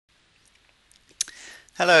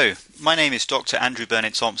Hello, my name is Dr. Andrew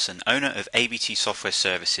Burnett-Thompson, owner of ABT Software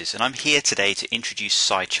Services, and I'm here today to introduce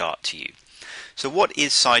SciChart to you. So what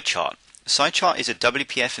is SciChart? SciChart is a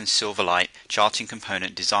WPF and Silverlight charting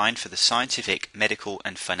component designed for the scientific, medical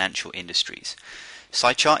and financial industries.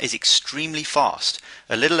 SciChart is extremely fast.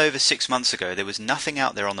 A little over 6 months ago there was nothing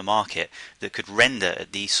out there on the market that could render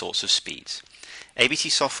at these sorts of speeds. ABT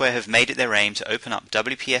Software have made it their aim to open up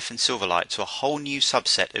WPF and Silverlight to a whole new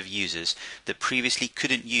subset of users that previously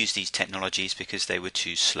couldn't use these technologies because they were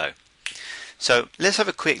too slow. So let's have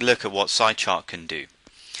a quick look at what SciChart can do.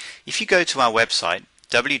 If you go to our website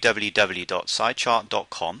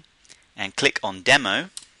www.scichart.com and click on Demo,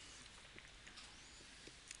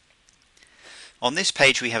 on this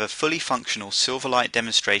page we have a fully functional Silverlight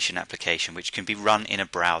demonstration application which can be run in a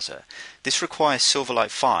browser. This requires Silverlight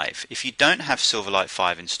 5. If you don't have Silverlight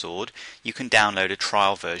 5 installed, you can download a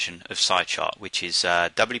trial version of SciChart which is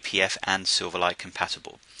WPF and Silverlight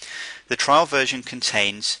compatible. The trial version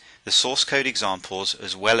contains the source code examples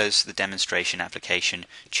as well as the demonstration application,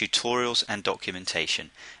 tutorials and documentation,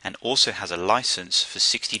 and also has a license for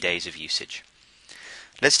 60 days of usage.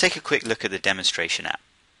 Let's take a quick look at the demonstration app.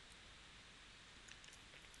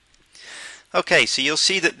 Okay, so you'll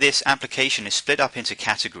see that this application is split up into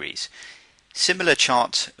categories. Similar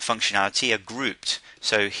chart functionality are grouped.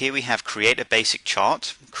 So here we have create a basic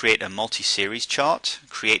chart, create a multi-series chart,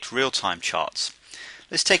 create real-time charts.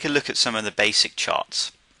 Let's take a look at some of the basic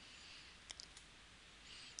charts.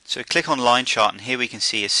 So click on line chart and here we can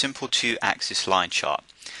see a simple 2-axis line chart.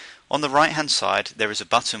 On the right hand side there is a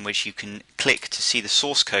button which you can click to see the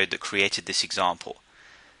source code that created this example.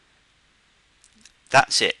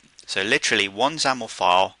 That's it. So literally one XAML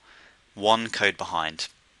file, one code behind.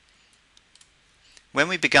 When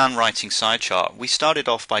we began writing SciChart, we started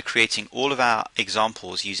off by creating all of our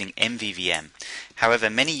examples using Mvvm. However,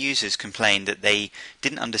 many users complained that they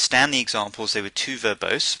didn't understand the examples, they were too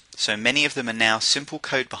verbose, so many of them are now simple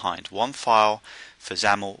code behind, one file for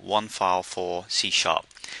XAML, one file for C#.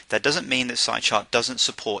 That doesn't mean that SciChart doesn't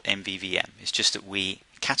support Mvvm, it's just that we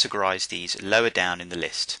categorize these lower down in the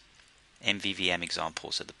list. Mvvm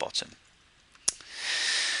examples at the bottom.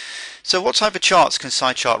 So what type of charts can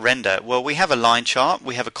SciChart render? Well, we have a line chart,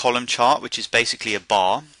 we have a column chart which is basically a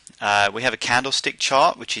bar, we have a candlestick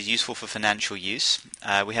chart which is useful for financial use,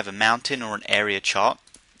 we have a mountain or an area chart,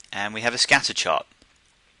 and we have a scatter chart.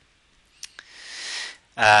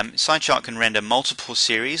 SciChart can render multiple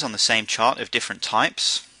series on the same chart of different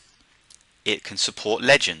types. It can support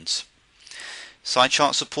legends.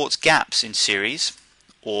 SciChart supports gaps in series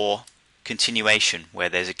or continuation where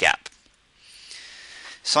there's a gap.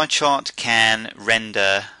 SciChart can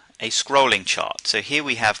render a scrolling chart. So here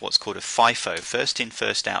we have what's called a FIFO, first in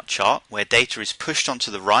first out chart, where data is pushed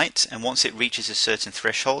onto the right and once it reaches a certain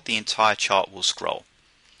threshold the entire chart will scroll.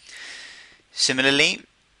 Similarly,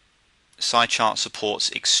 SciChart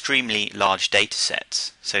supports extremely large data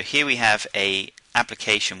sets. So here we have a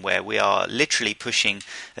application where we are literally pushing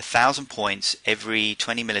 1,000 points every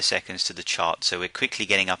 20 milliseconds to the chart, so we're quickly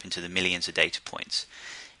getting up into the millions of data points.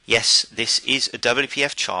 Yes, this is a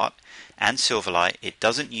WPF chart and Silverlight. It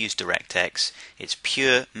doesn't use DirectX, it's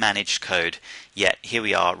pure managed code, yet here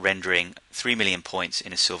we are rendering 3 million points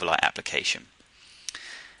in a Silverlight application.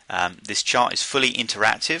 This chart is fully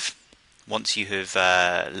interactive once you have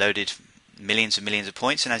loaded millions and millions of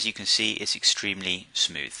points, and as you can see it's extremely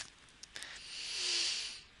smooth.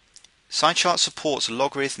 SciChart supports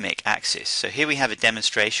Logarithmic Axis. So here we have a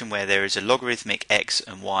demonstration where there is a logarithmic X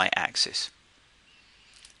and Y axis.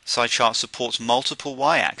 SciChart supports multiple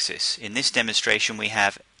Y-axis. In this demonstration we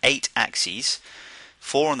have 8 axes,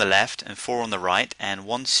 4 on the left and 4 on the right, and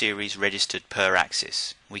 1 series registered per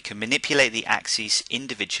axis. We can manipulate the axes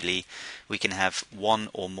individually. We can have 1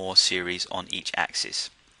 or more series on each axis.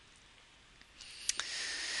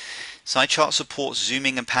 SciChart supports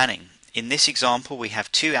zooming and panning. In this example we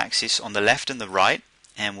have 2 axes on the left and the right,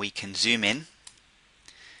 and we can zoom in,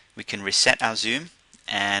 we can reset our zoom,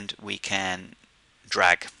 and we can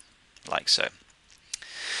drag like so.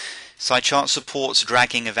 SciChart supports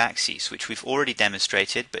dragging of axes, which we've already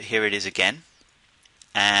demonstrated, but here it is again,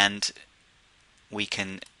 and we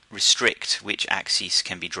can restrict which axes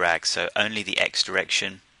can be dragged, so only the X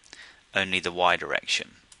direction, only the Y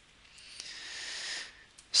direction.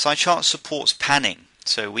 SciChart supports panning.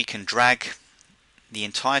 So we can drag the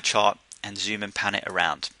entire chart and zoom and pan it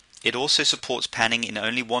around. It also supports panning in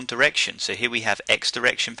only one direction. So here we have X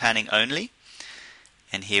direction panning only,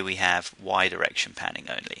 and here we have Y direction panning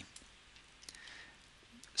only.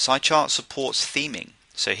 SciChart supports theming.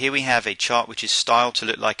 So here we have a chart which is styled to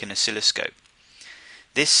look like an oscilloscope.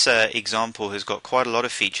 This example has got quite a lot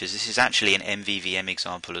of features. This is actually an Mvvm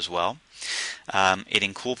example as well. It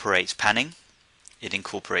incorporates panning, it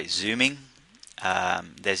incorporates zooming,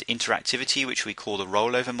 there's interactivity, which we call the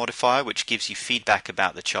rollover modifier, which gives you feedback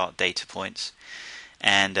about the chart data points,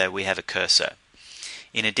 and we have a cursor.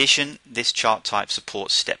 In addition, this chart type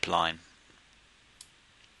supports step line.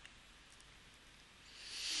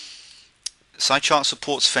 SciChart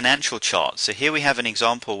supports financial charts. So here we have an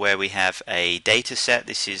example where we have a data set.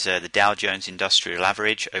 This is the Dow Jones Industrial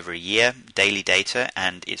Average over a year, daily data,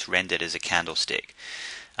 and it's rendered as a candlestick.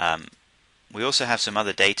 We also have some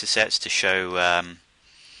other data sets to show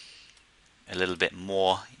a little bit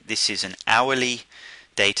more. This is an hourly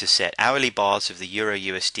data set, hourly bars of the Euro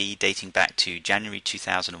USD dating back to January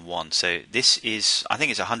 2001. So this is, I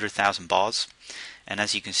think it's 100,000 bars, and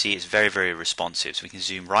as you can see, it's very, very responsive. So we can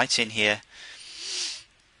zoom right in here.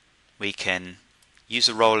 We can use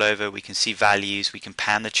the rollover, we can see values, we can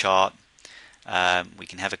pan the chart, we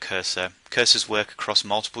can have a cursor. Cursors work across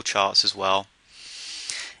multiple charts as well.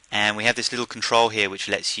 And we have this little control here which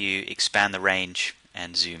lets you expand the range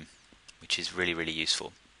and zoom, which is really, really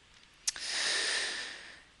useful.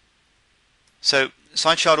 So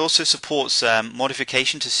SciChart also supports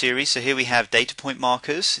modification to series. So here we have data point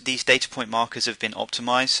markers. These data point markers have been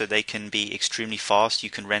optimized so they can be extremely fast. You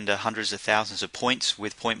can render hundreds of thousands of points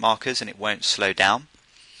with point markers and it won't slow down.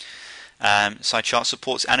 SciChart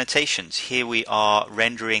supports annotations. Here we are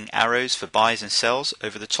rendering arrows for buys and sells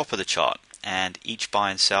over the top of the chart, and each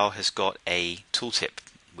buy and sell has got a tooltip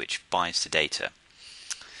which binds to data.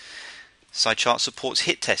 SciChart supports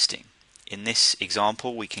hit testing. In this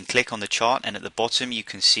example, we can click on the chart, and at the bottom you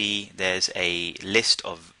can see there's a list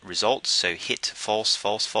of results. So hit, false,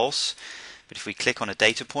 false, false. But if we click on a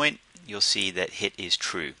data point, you'll see that hit is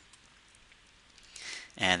true.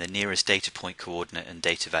 And the nearest data point coordinate and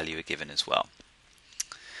data value are given as well.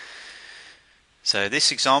 So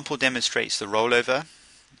this example demonstrates the rollover,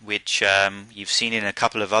 which you've seen in a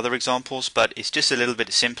couple of other examples, but it's just a little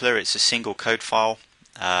bit simpler. It's a single code file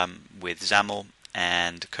with XAML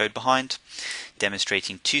and code behind,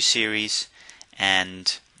 demonstrating two series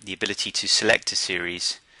and the ability to select a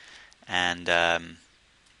series, and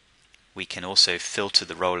we can also filter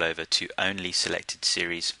the rollover to only selected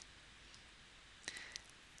series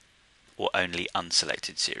or only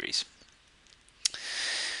unselected series.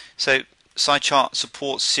 So SciChart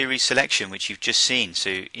supports series selection, which you've just seen.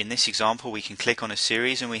 So in this example we can click on a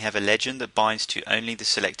series and we have a legend that binds to only the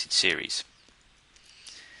selected series.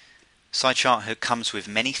 SciChart comes with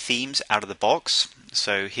many themes out of the box.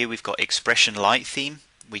 So here we've got expression light theme.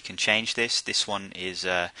 We can change this. This one is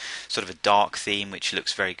sort of a dark theme which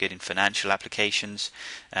looks very good in financial applications.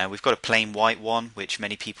 We've got a plain white one which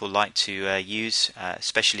many people like to use,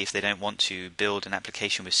 especially if they don't want to build an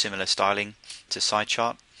application with similar styling to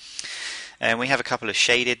SciChart. And we have a couple of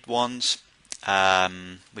shaded ones.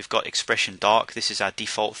 We've got expression dark. This is our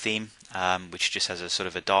default theme, which just has a sort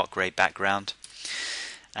of a dark grey background.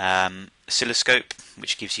 Oscilloscope,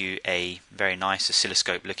 which gives you a very nice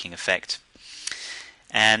oscilloscope looking effect.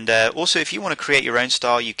 And also, if you want to create your own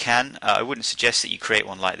style, you can. I wouldn't suggest that you create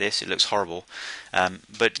one like this. It looks horrible.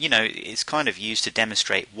 But you know, it's kind of used to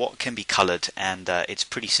demonstrate what can be colored, and it's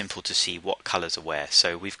pretty simple to see what colors are where.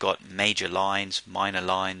 So we've got major lines, minor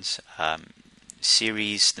lines,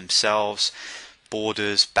 series themselves,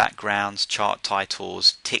 borders, backgrounds, chart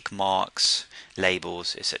titles, tick marks,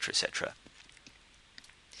 labels, etc., etc.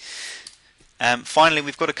 Finally,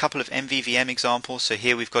 we've got a couple of Mvvm examples. So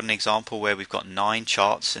here we've got an example where we've got 9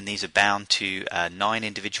 charts, and these are bound to 9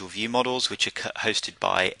 individual view models which are hosted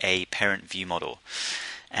by a parent view model.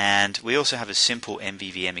 And we also have a simple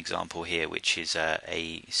Mvvm example here, which is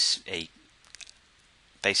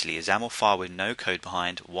basically a XAML file with no code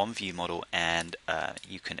behind, one view model, and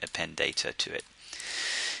you can append data to it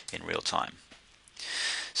in real time.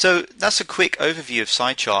 So that's a quick overview of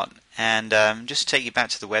SciChart, and just to take you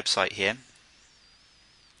back to the website here.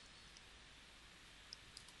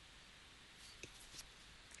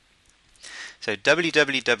 So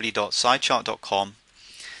www.scichart.com.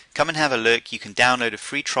 Come and have a look. You can download a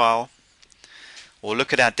free trial or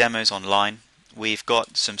look at our demos online. We've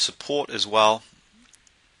got some support as well.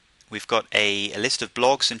 We've got a list of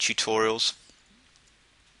blogs and tutorials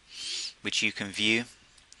which you can view,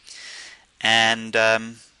 and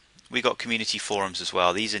we've got community forums as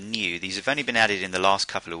well. These are new. These have only been added in the last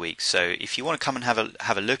couple of weeks. So if you want to come and have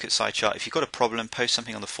a look at SciChart, if you've got a problem, post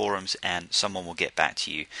something on the forums and someone will get back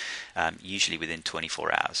to you, usually within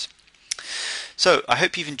 24 hours. So I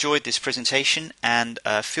hope you've enjoyed this presentation, and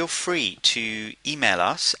feel free to email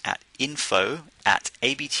us at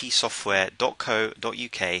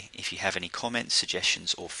info@abtsoftware.co.uk if you have any comments,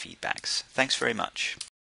 suggestions or feedbacks. Thanks very much.